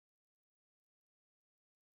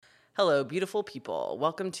Hello, beautiful people.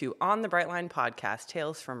 Welcome to On the Bright Line podcast,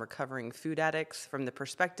 tales from recovering food addicts from the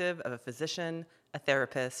perspective of a physician, a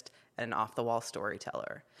therapist, and an off-the-wall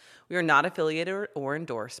storyteller. We are not affiliated or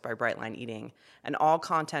endorsed by Brightline Eating, and all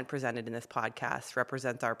content presented in this podcast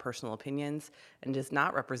represents our personal opinions and does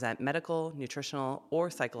not represent medical, nutritional, or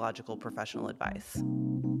psychological professional advice.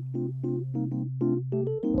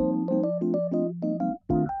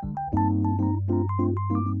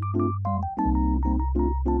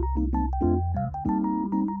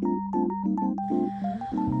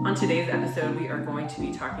 On today's episode, we are going to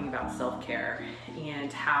be talking about self-care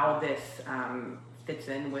and how this fits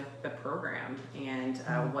in with the program and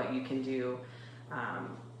what you can do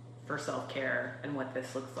for self-care and what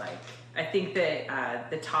this looks like. I think that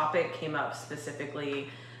the topic came up specifically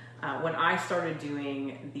when I started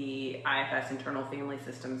doing the IFS internal family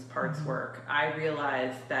systems parts work. I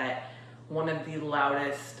realized that one of the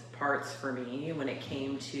loudest parts for me when it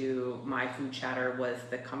came to my food chatter was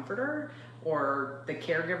the comforter or the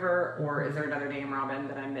caregiver, or is there another name, Robin,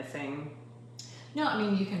 that I'm missing? No, I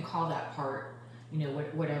mean, you can call that part,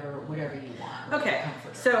 whatever you want. Okay,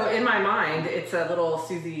 so in my mind, it's a little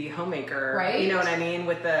Susie homemaker, right? You know what I mean,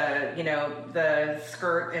 with the, the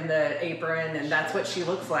skirt and the apron, and that's what she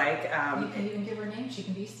looks like. You can even give her a name. She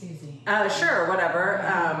can be Susie. Sure, whatever.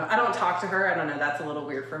 I don't talk to her. I don't know. That's a little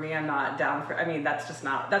weird for me. I'm not down for. I mean, that's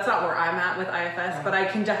not where I'm at with IFS. Right. But I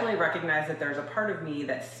can definitely recognize that there's a part of me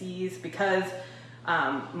that sees because.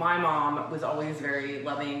 My mom was always very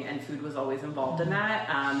loving and food was always involved in that.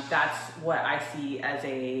 That's what I see as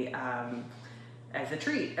a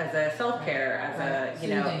treat, as a self-care, as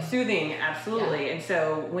a, soothing, absolutely. Yeah. And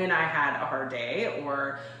so when I had a hard day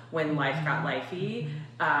or when life got lifey,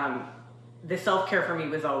 the self-care for me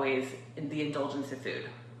was always the indulgence of food.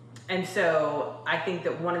 And so I think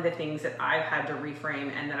that one of the things that I've had to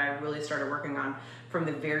reframe and that I really started working on from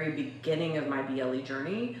the very beginning of my BLE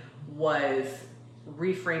journey was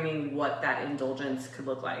reframing what that indulgence could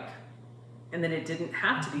look like. And then it didn't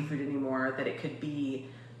have to be food anymore, that it could be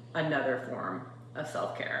another form of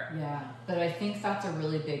self-care. Yeah, but I think that's a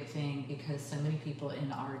really big thing because so many people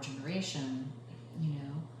in our generation,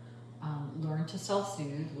 learn to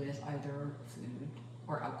self-soothe with either food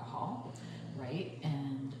or alcohol, right?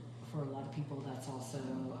 And for a lot of people, that's also,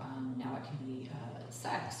 now it can be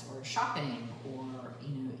sex or shopping or,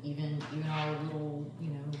 even our little,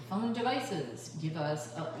 phone devices give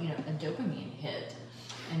us a dopamine hit,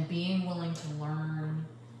 and being willing to learn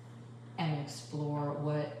and explore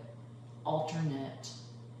what alternate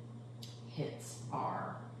hits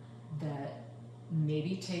are that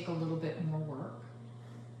maybe take a little bit more work,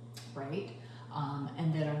 right?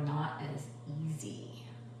 And that are not as easy,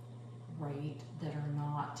 right? That are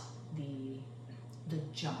not the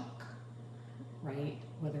junk, right?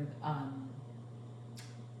 Whether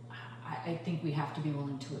I think we have to be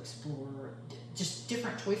willing to explore just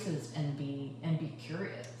different choices and be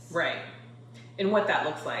curious, right? And what that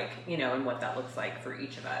looks like, and what that looks like for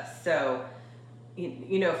each of us. So,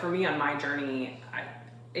 for me on my journey,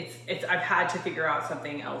 I've had to figure out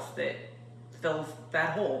something else that fills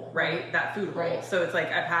that hole, right? That food hole. Right. So it's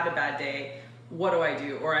like I've had a bad day. What do I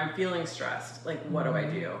do? Or I'm feeling stressed. Like, what do I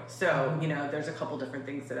do? So, there's a couple different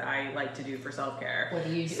things that I like to do for self-care. What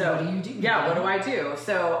do you do? So, what do you do? Yeah, what do I do?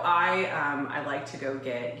 So I like to go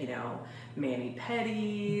get,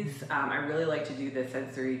 mani-pedis. I really like to do the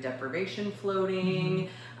sensory deprivation floating,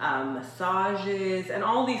 massages, and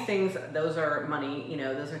all these things. Those are money,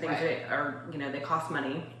 those are things that are, they cost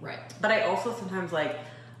money. Right. But I also sometimes like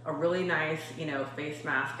a really nice, face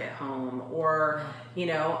mask at home, or,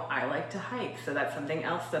 I like to hike. So that's something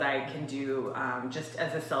else that I can do just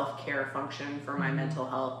as a self-care function for my mental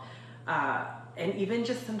health. And even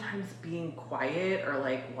just sometimes being quiet or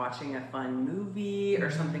like watching a fun movie or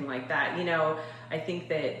something like that. I think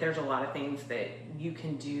that there's a lot of things that you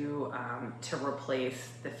can do to replace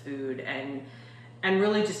the food and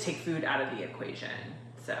really just take food out of the equation.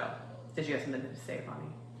 So did you have something to say, Bonny?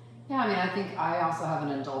 Yeah, I mean, I think I also have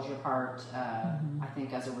an indulger part, I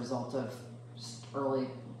think as a result of just early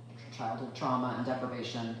childhood trauma and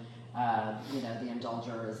deprivation. The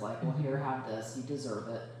indulger is like, well, here, have this, you deserve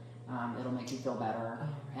it. It'll make you feel better.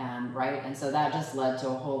 And so that just led to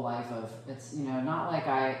a whole life of, it's, not like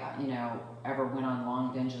I, ever went on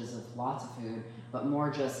long binges of lots of food, but more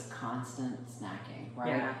just constant snacking, right?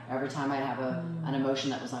 Yeah. Every time I'd have an emotion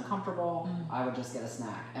that was uncomfortable, I would just get a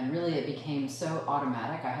snack. And really it became so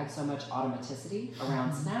automatic. I had so much automaticity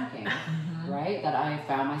around snacking, right? That I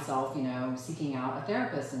found myself, seeking out a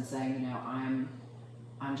therapist and saying,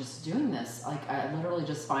 I'm just doing this. Like, I literally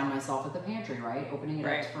just find myself at the pantry, right? Opening it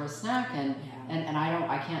up for a snack and And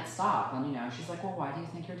I can't stop. And, she's like, well, why do you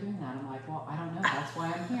think you're doing that? I'm like, well, I don't know. That's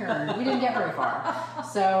why I'm here. And we didn't get very far.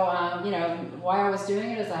 So, why I was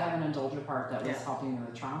doing it is I have an indulger part that was helping me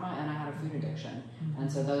with trauma, and I had a food addiction. Mm-hmm.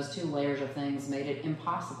 And so those two layers of things made it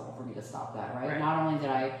impossible for me to stop that, right? Not only did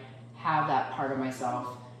I have that part of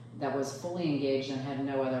myself that was fully engaged and had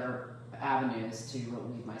no other avenues to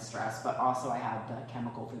relieve my stress, but also I had the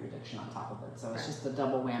chemical food addiction on top of it. So it's just the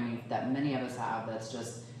double whammy that many of us have. That's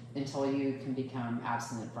just, until you can become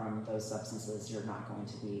abstinent from those substances, you're not going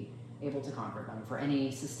to be able to conquer them for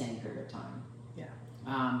any sustained period of time. Yeah.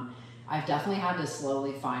 I've definitely had to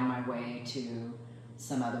slowly find my way to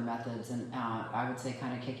some other methods, and I would say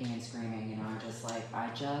kind of kicking and screaming. I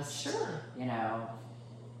just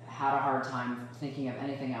had a hard time thinking of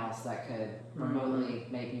anything else that could remotely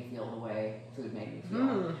make me feel the way food made me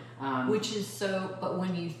feel. Which is so, but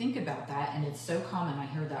when you think about that, and it's so common, I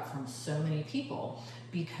hear that from so many people,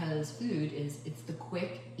 because food it's the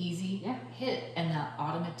quick, easy hit, and that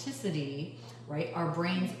automaticity, right? Our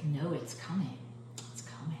brains know it's coming. It's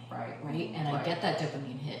coming. Right? And I get that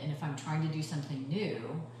dopamine hit, and if I'm trying to do something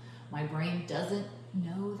new, my brain doesn't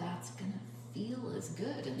know that's going to feel as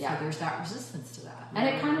good, and so there's that resistance to that, and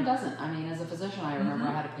it kind of doesn't. I mean, as a phison, I remember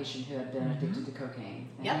I had a patient who had been addicted to cocaine,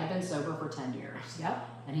 and he had been sober for 10 years.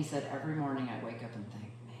 And he said, every morning I wake up and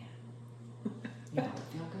think, man,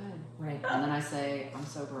 I feel good, and then I say, I'm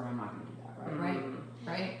sober, I'm not going to do that,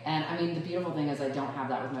 right? And I mean, the beautiful thing is I don't have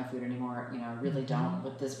that with my food anymore. I really don't.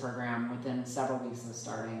 With this program, within several weeks of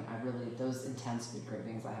starting, those intense food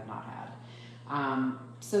cravings I have not had.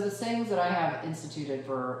 So the things that I have instituted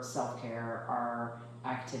for self-care are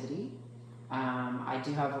activity. I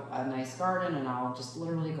do have a nice garden, and I'll just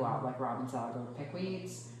literally go out, like Robin said, I'll go pick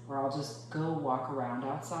weeds, or I'll just go walk around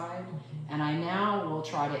outside. And I now will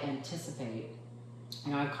try to anticipate.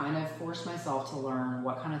 I've kind of forced myself to learn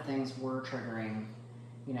what kind of things were triggering.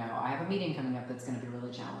 I have a meeting coming up that's going to be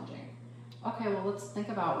really challenging. Okay, well, let's think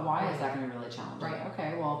about why is that going to be really challenging?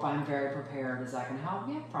 Okay, well, if I'm very prepared, is that going to help?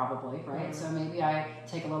 Yeah, probably, right? So maybe I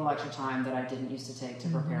take a little extra time that I didn't used to take to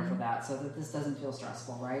prepare for that, so that this doesn't feel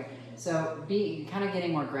stressful, right? So be kind of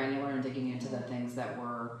getting more granular and digging into the things that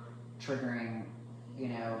were triggering,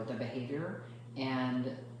 the behavior,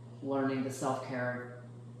 and learning the self-care,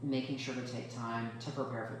 making sure to take time to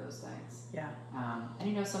prepare for those things.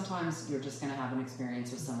 And sometimes you're just going to have an experience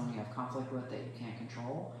with someone you have conflict with that you can't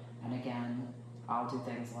control. And again, I'll do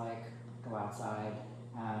things like go outside,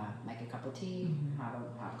 make a cup of tea,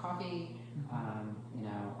 have coffee,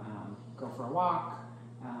 go for a walk.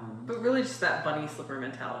 But really just that bunny slipper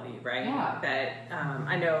mentality, right? Yeah. That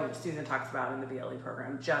I know Susan talks about in the BLE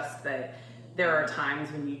program, just that there are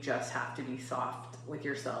times when you just have to be soft with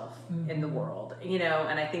yourself in the world,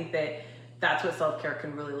 and I think that that's what self-care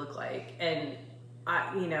can really look like. And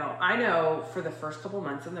I know for the first couple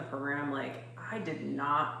months in the program, I did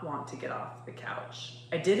not want to get off the couch.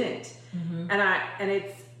 I didn't.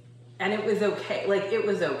 And it was okay. It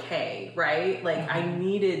was okay, right? I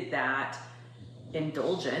needed that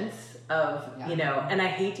indulgence of, and I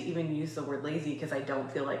hate to even use the word lazy because I don't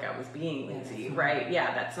feel like I was being lazy, right?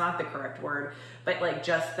 Yeah, that's not the correct word. But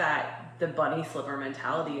just the bunny slipper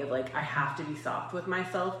mentality of I have to be soft with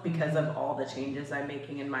myself because of all the changes I'm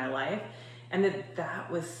making in my life. And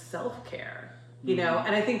that was self-care, and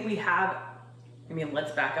I think we have,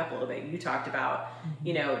 let's back up a little bit. You talked about,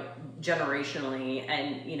 generationally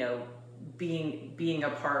and, being a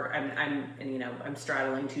part, I'm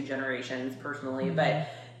straddling 2 generations personally, but,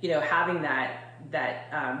 having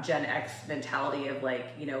that Gen X mentality of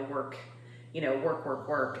work,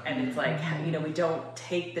 work. And it's we don't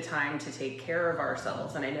take the time to take care of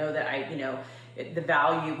ourselves. And I know that the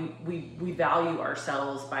value, we value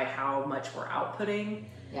ourselves by how much we're outputting.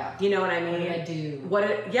 Yeah. You know what I mean? What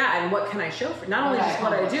did I do? And what can I show for? Not only just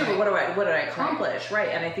what I do, but what did I accomplish, right?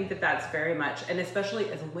 And I think that that's very much, and especially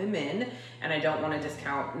as women, and I don't want to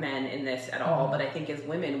discount men in this at all, but I think as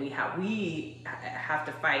women, we have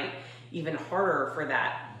to fight even harder for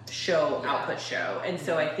that output show. And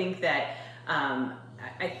so I think that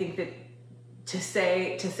to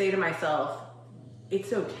say to myself,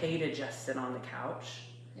 it's okay to just sit on the couch.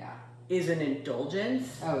 Yeah. Is an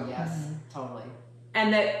indulgence. Oh yes, totally.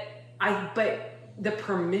 And but the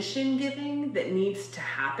permission giving that needs to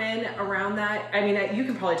happen around that. You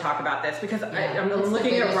can probably talk about this because I'm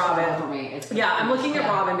looking at Robin. For me. I'm looking at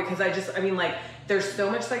Robin because there's so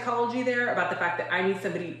much psychology there about the fact that I need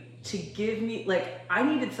somebody to give me, I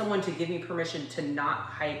needed someone to give me permission to not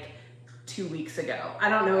hike 2 weeks ago. I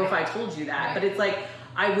don't know if I told you that, but it's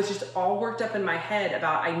I was just all worked up in my head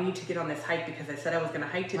about I need to get on this hike because I said I was going to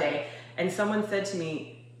hike today. And someone said to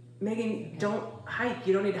me, Meagan, don't hike.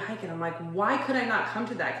 You don't need to hike. And I'm like, why could I not come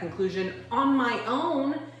to that conclusion on my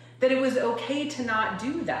own that it was okay to not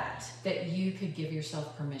do that? That you could give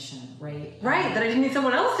yourself permission, right? Right, that I didn't need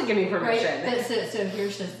someone else to give me permission. Right. So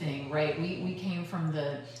here's the thing, right? We came from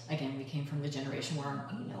the generation where,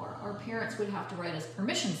 our parents would have to write us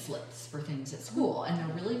permission slips for things at school. And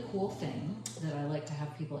the really cool thing that I like to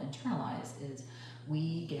have people internalize is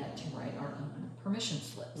we get to write our own permission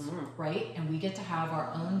slips, right? And we get to have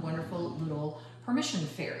our own wonderful little permission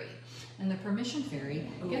fairy. And the permission fairy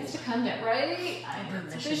gets to come down, right?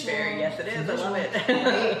 Permission fairy, yes it is, I love it.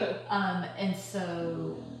 Right? And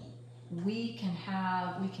so we can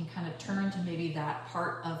kind of turn to maybe that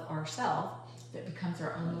part of ourself that becomes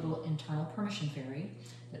our own little internal permission fairy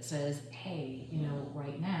that says, hey,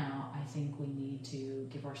 right now, I think we need to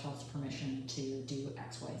give ourselves permission to do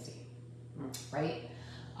X, Y, Z. Right?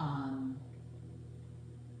 And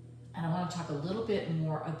I want to talk a little bit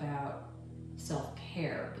more about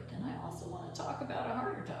self-care, but then I also want to talk about a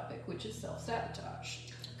harder topic, which is self-sabotage.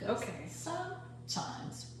 Okay.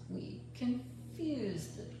 Sometimes we confuse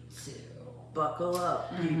the two. Buckle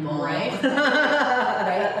up, people. Right?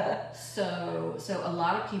 Right? So a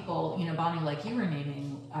lot of people, Bonnie, like you were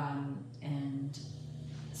naming, and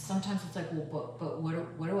sometimes it's like, well, but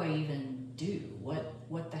what do I even do?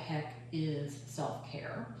 What the heck is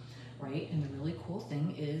self-care, right? And the really cool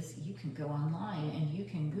thing is you can go online and you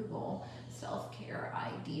can Google self-care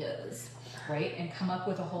ideas, right? And come up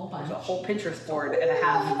with a whole bunch. There's a whole Pinterest board and a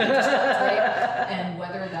half. Right? And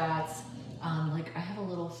whether that's, like I have a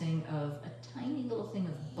tiny little thing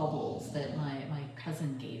of bubbles that my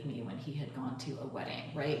cousin gave me when he had gone to a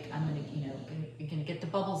wedding, right? I'm gonna get the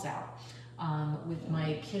bubbles out. With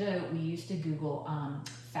my kiddo, we used to Google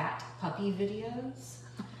fat puppy videos.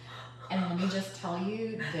 And let me just tell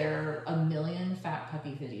you, there are a million fat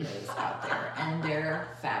puppy videos out there, and they're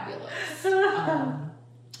fabulous.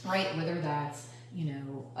 Right? Whether that's,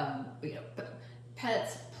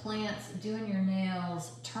 pets, plants, doing your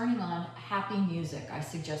nails, turning on happy music. I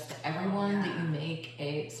suggest to everyone that you make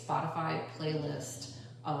a Spotify playlist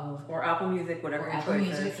of... Or Apple Music, whatever your Apple choice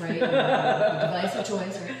Music, is. right? Device of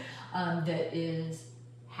choice, right? That is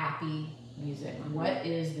happy music. What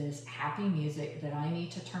is this happy music that I need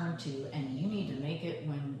to turn to? And you need to make it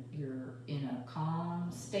when you're in a calm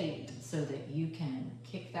state so that you can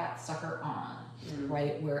kick that sucker on,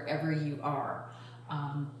 right? Wherever you are.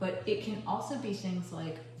 But it can also be things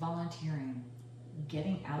like volunteering,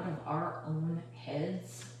 getting out of our own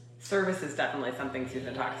heads. Service is definitely something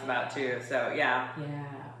Susan talks about too. So yeah. Yeah,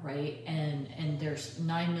 right. And there's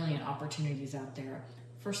 9 million opportunities out there.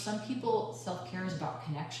 For some people, self-care is about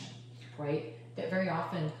connection, right? That very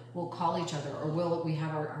often we'll call each other, or we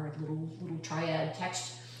have our little triad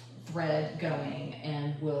text thread going,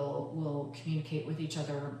 and we'll communicate with each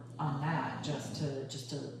other on that just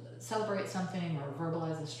to celebrate something or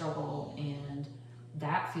verbalize a struggle, and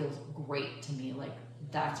that feels great to me. Like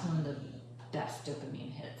that's one of the best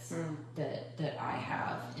dopamine hits that I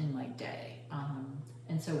have in my day.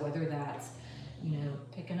 And so whether that's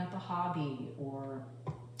picking up a hobby, or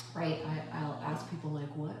right, I'll ask people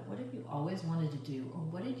like, what have you always wanted to do, or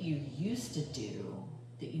what did you used to do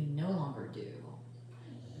that you no longer do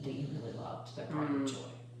that you really loved, that brought you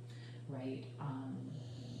joy, right?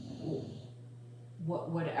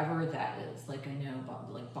 Whatever that is. Like I know,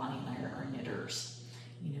 like Bonnie and I are knitters.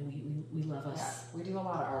 We love us. Yeah, we do a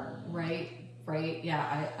lot of art. Right.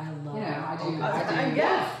 Yeah, I love. I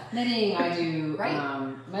do knitting. I do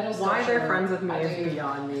metal sculpture. Why they're friends with me is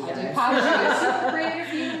beyond me. I do guys. pottery. Creative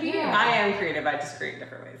human being. I am creative. I just create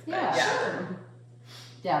different ways. But Sure.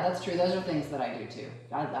 Yeah, that's true. Those are things that I do too.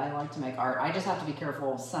 I like to make art. I just have to be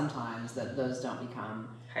careful sometimes that those don't become.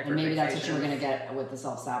 And maybe that's what you were going to get with the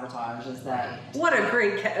self-sabotage, is that... What a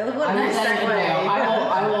great... What a nice segue.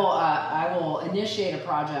 I will initiate a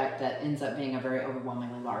project that ends up being a very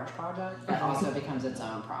overwhelmingly large project that also becomes its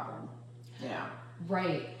own problem. Yeah.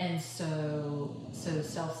 Right. And so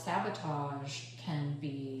self-sabotage can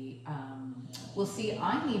be... well, see,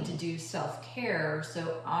 I need to do self-care,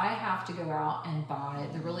 so I have to go out and buy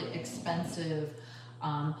the really expensive...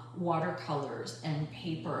 watercolors and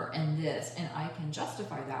paper and this, and I can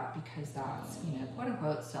justify that because that's, quote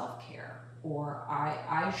unquote self-care. Or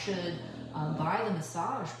I should buy the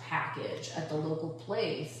massage package at the local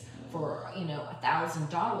place for,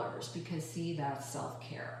 $1,000 because see, that's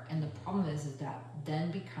self-care. And the problem is that then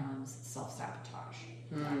becomes self-sabotage,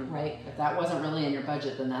 right? If that wasn't really in your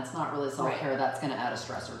budget, then that's not really self-care. Right. That's going to add a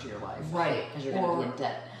stressor to your life. Right. Because you're going to be in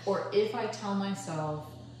debt. Or if I tell myself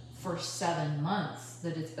for 7 months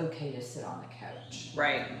that it's okay to sit on the couch.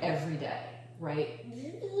 Right. Every day, right?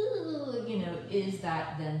 Is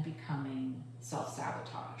that then becoming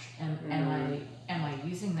self-sabotage? Am I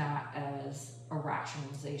using that as a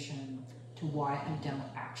rationalization to why I don't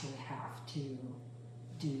actually have to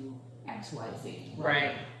do X, Y, Z,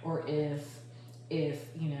 right? Or if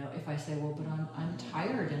I say, well, but I'm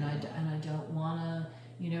tired and I don't want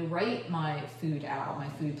to write my food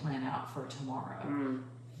plan out for tomorrow.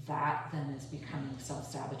 That then is becoming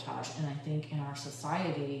self-sabotage. And I think in our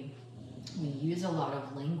society, we use a lot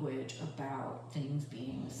of language about things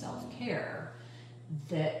being self-care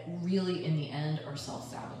that really in the end are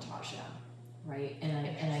self-sabotage, right?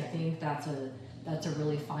 And I think that's a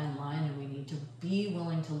really fine line, and we need to be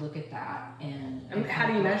willing to look at that. And how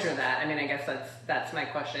do you measure that? I mean, I guess that's my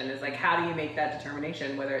question, is like, how do you make that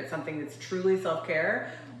determination, whether it's something that's truly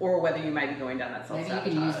self-care or whether you might be going down that self-sabotage?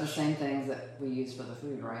 Maybe you can use the same things that we use for the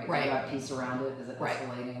food, right? Right. You got peace around it. Is it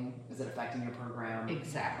escalating? Is it affecting your program?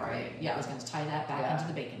 Exactly. Right. Yeah, I was going to tie that back into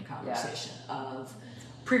the bacon conversation of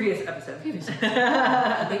previous episode.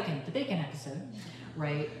 the bacon episode,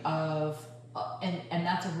 right? And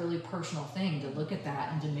that's a really personal thing to look at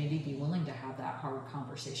that and to maybe be willing to have that hard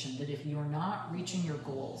conversation. That if you're not reaching your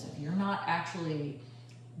goals, if you're not actually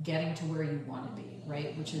getting to where you want to be,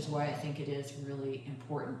 right? Which is why I think it is really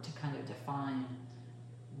important to kind of define,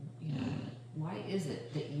 why is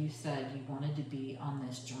it that you said you wanted to be on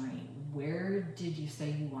this journey? Where did you say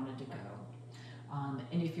you wanted to go?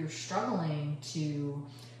 And if you're struggling to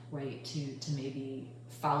maybe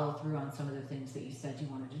follow through on some of the things that you said you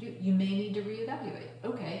wanted to do, you may need to reevaluate.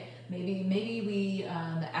 Okay, maybe we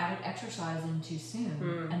added exercise in too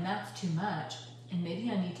soon, and that's too much, and maybe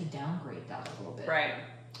I need to downgrade that a little bit.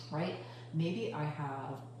 Right? Maybe I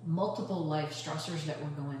have multiple life stressors that were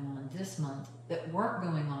going on this month that weren't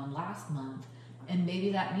going on last month, and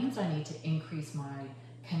maybe that means I need to increase my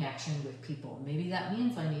connection with people. Maybe that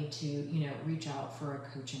means I need to, reach out for a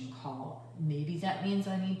coaching call. Maybe that means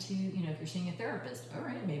I need to, if you're seeing a therapist, all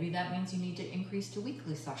right, maybe that means you need to increase to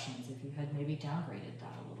weekly sessions if you had maybe downgraded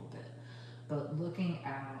that a little bit. But looking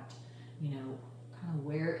at, kind of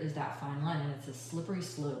where is that fine line, and it's a slippery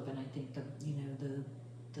slope. And I think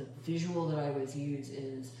the visual that I always use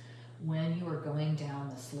is when you are going down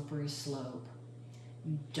the slippery slope,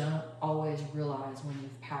 you don't always realize when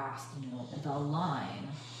you've passed, the line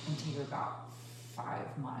until you're about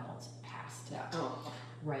 5 miles past it,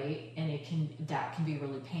 right? And that can be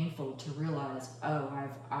really painful to realize,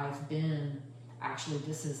 I've been actually,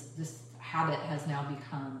 this habit has now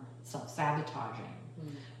become self-sabotaging,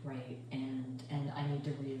 right? And I need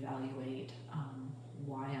to reevaluate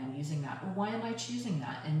why I'm using that, or why am I choosing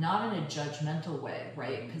that, and not in a judgmental way,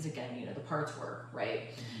 right? Because again, the parts work, right?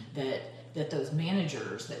 That those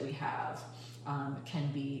managers that we have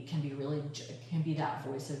can be that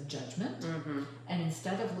voice of judgment, and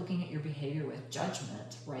instead of looking at your behavior with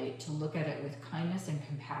judgment, right, to look at it with kindness and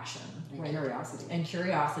compassion, and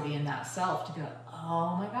curiosity, and that self to go,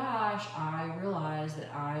 oh my gosh, I realized that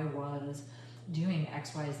I was doing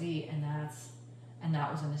X, Y, Z, and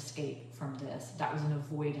that was an escape from this. That was an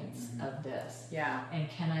avoidance of this. Yeah. And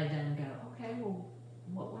can I then go, okay, well,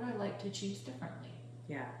 what would I like to choose differently?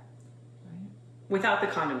 Yeah. Without the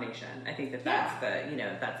condemnation. I think that's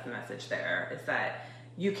that's the message there, is that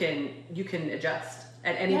you can adjust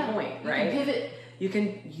at any point, right? You can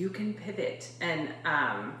pivot. You can pivot. And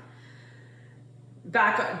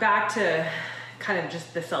back to kind of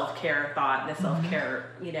just the self-care thought, the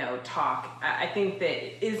self-care, talk. I think that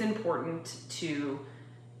it is important to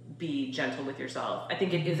be gentle with yourself. I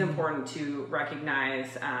think it is important to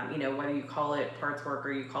recognize, whether you call it parts work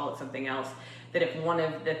or you call it something else, that if one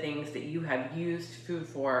of the things that you have used food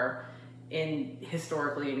for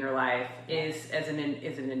historically in your life is an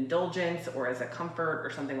indulgence or as a comfort or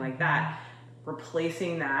something like that,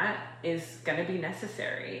 replacing that is going to be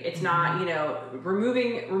necessary. It's not,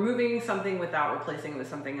 removing something without replacing it with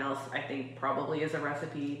something else, I think probably is a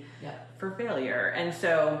recipe for failure. And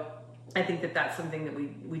so I think that that's something that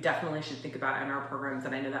we definitely should think about in our programs.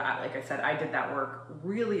 And I know that, like I said, I did that work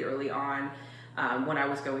really early on when I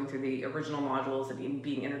was going through the original modules and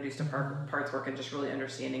being introduced to parts work, and just really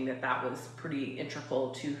understanding that was pretty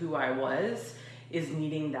integral to who I was, is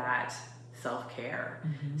needing that self-care.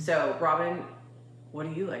 So Robin,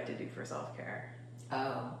 what do you like to do for self-care?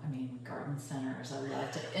 Oh, I mean, garden centers. I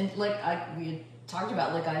love to, and we had talked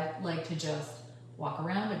about, I like to just walk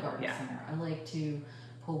around a garden center. I like to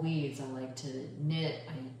pull weeds. I like to knit.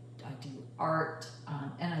 I do art,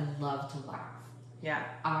 and I love to laugh. Yeah.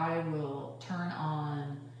 I will turn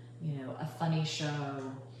on, a funny show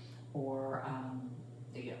or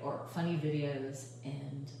funny videos,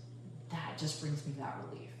 and that just brings me that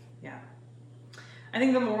relief. Yeah. I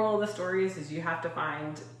think the moral of the story is you have to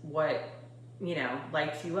find what, you know,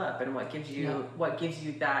 lights you up and what gives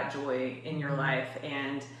you that joy in your life.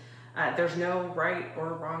 And there's no right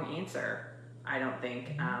or wrong answer. I don't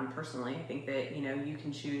think, personally. I think that, you know, you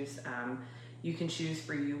can choose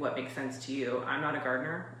for you what makes sense to you. I'm not a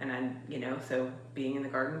gardener, and I'm, you know, so being in the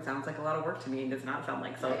garden sounds like a lot of work to me and does not sound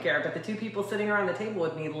like self-care. But the two people sitting around the table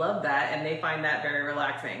with me love that, and they find that very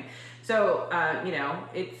relaxing. So, you know,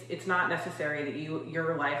 it's not necessary that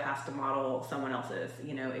your life has to model someone else's.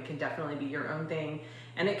 You know, it can definitely be your own thing,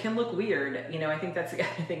 and it can look weird. You know, I think that's the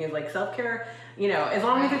other thing is like self-care, you know, as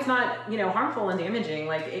long as it's not, you know, harmful and damaging,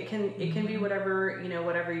 like it can be whatever, you know,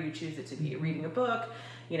 whatever you choose it to be. Reading a book,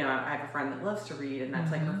 you know, I have a friend that loves to read, and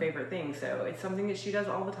that's like her favorite thing. So it's something that she does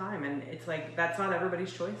all the time, and it's like that's not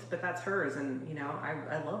everybody's choice, but that's hers, and you know,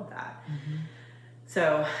 I love that.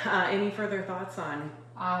 So, any further thoughts on?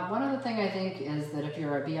 One other thing I think is that if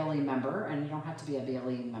you're a BLE member, and you don't have to be a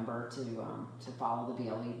BLE member to follow the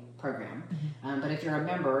BLE program, but if you're a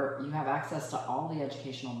member, you have access to all the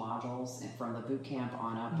educational modules from the boot camp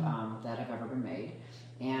on up that have ever been made.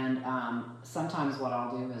 And sometimes what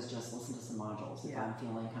I'll do is just listen to some modules if I'm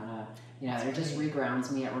feeling kind of, you know, it just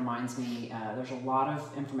regrounds me. It reminds me, there's a lot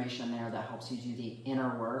of information in there that helps you do the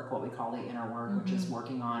inner work, what we call the inner work, which is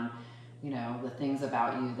working on, you know, the things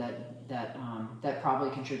about you that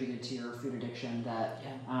probably contributed to your food addiction,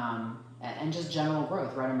 and just general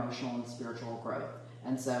growth, right? Emotional and spiritual growth.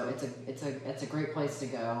 And so it's a great place to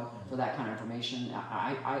go for that kind of information.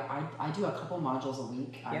 I do a couple modules a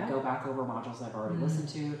week. I go back over modules I've already listened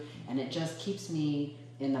to, and it just keeps me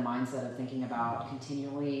in the mindset of thinking about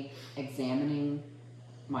continually examining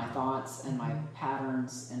my thoughts and my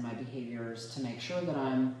patterns and my behaviors to make sure that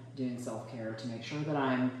I'm doing self-care, to make sure that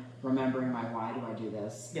I'm remembering my why do I do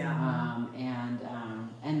this. And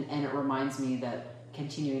it reminds me that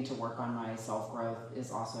continuing to work on my self-growth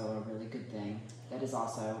is also a really good thing. That is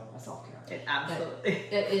also a self-care. It absolutely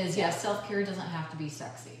it is. Yeah, self-care doesn't have to be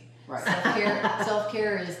sexy. Right.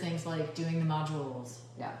 Self-care is things like doing the modules,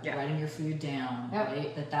 writing your food down,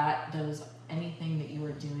 right? Those anything that you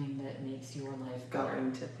are doing that makes your life better.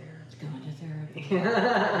 Going to therapy.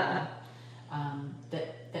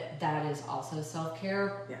 That is also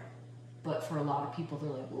self-care. Yeah. But for a lot of people,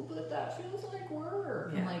 they're like, well, but that feels like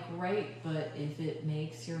work. I'm like, right, but if it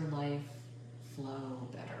makes your life flow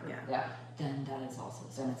better, then that is also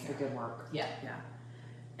self-care. Then it's the good work. Yeah.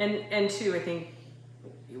 And too, I think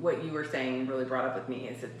what you were saying really brought up with me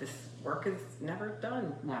is that this work is never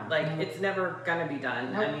done. It's never gonna be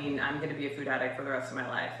done. I mean, I'm gonna be a food addict for the rest of my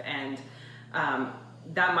life, and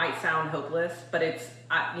that might sound hopeless, but it's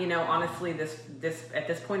you know, honestly, this at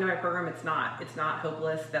this point in my program, it's not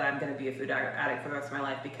hopeless that I'm gonna be a food addict for the rest of my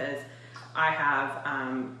life, because I have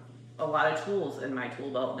a lot of tools in my tool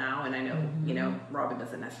belt now, and I know you know, Robin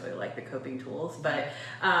doesn't necessarily like the coping tools, but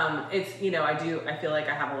it's, you know, I feel like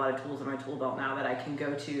I have a lot of tools in my tool belt now that I can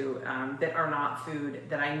go to that are not food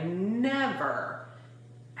that I never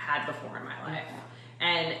had before in my life.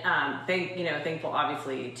 And thankful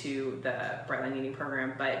obviously to the Brightline Eating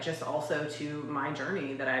program, but just also to my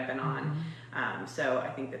journey that I've been on. So I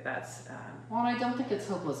think that's well, and I don't think it's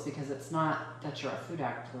hopeless, because it's not that you're a food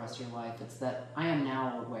addict for the rest of your life. It's that I am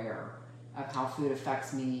now aware of how food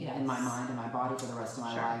affects me in my mind and my body for the rest of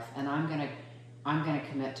my life, and I'm gonna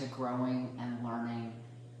commit to growing and learning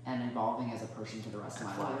and evolving as a person for the rest of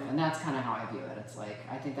my life. And that's kind of how I view it. It's like,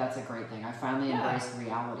 I think that's a great thing. I finally embraced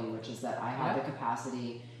reality, which is that I have the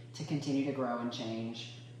capacity to continue to grow and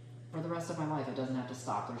change for the rest of my life. It doesn't have to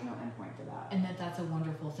stop. There's no end point for that. And that's a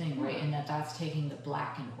wonderful thing, right? And that's taking the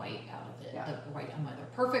black and white out of it. The right, I'm either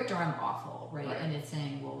perfect or I'm awful, right? And it's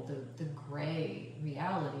saying, well, the gray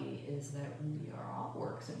reality is that we are all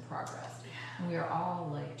works in progress. And we are all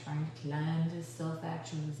like trying to climb this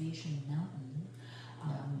self-actualization mountain.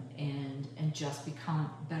 And just become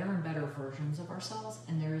better and better versions of ourselves,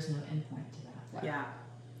 and there is no end point to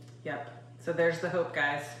that. So there's the hope,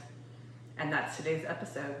 guys, and that's today's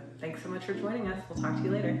episode. Thanks so much for joining us. We'll talk to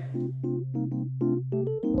you later.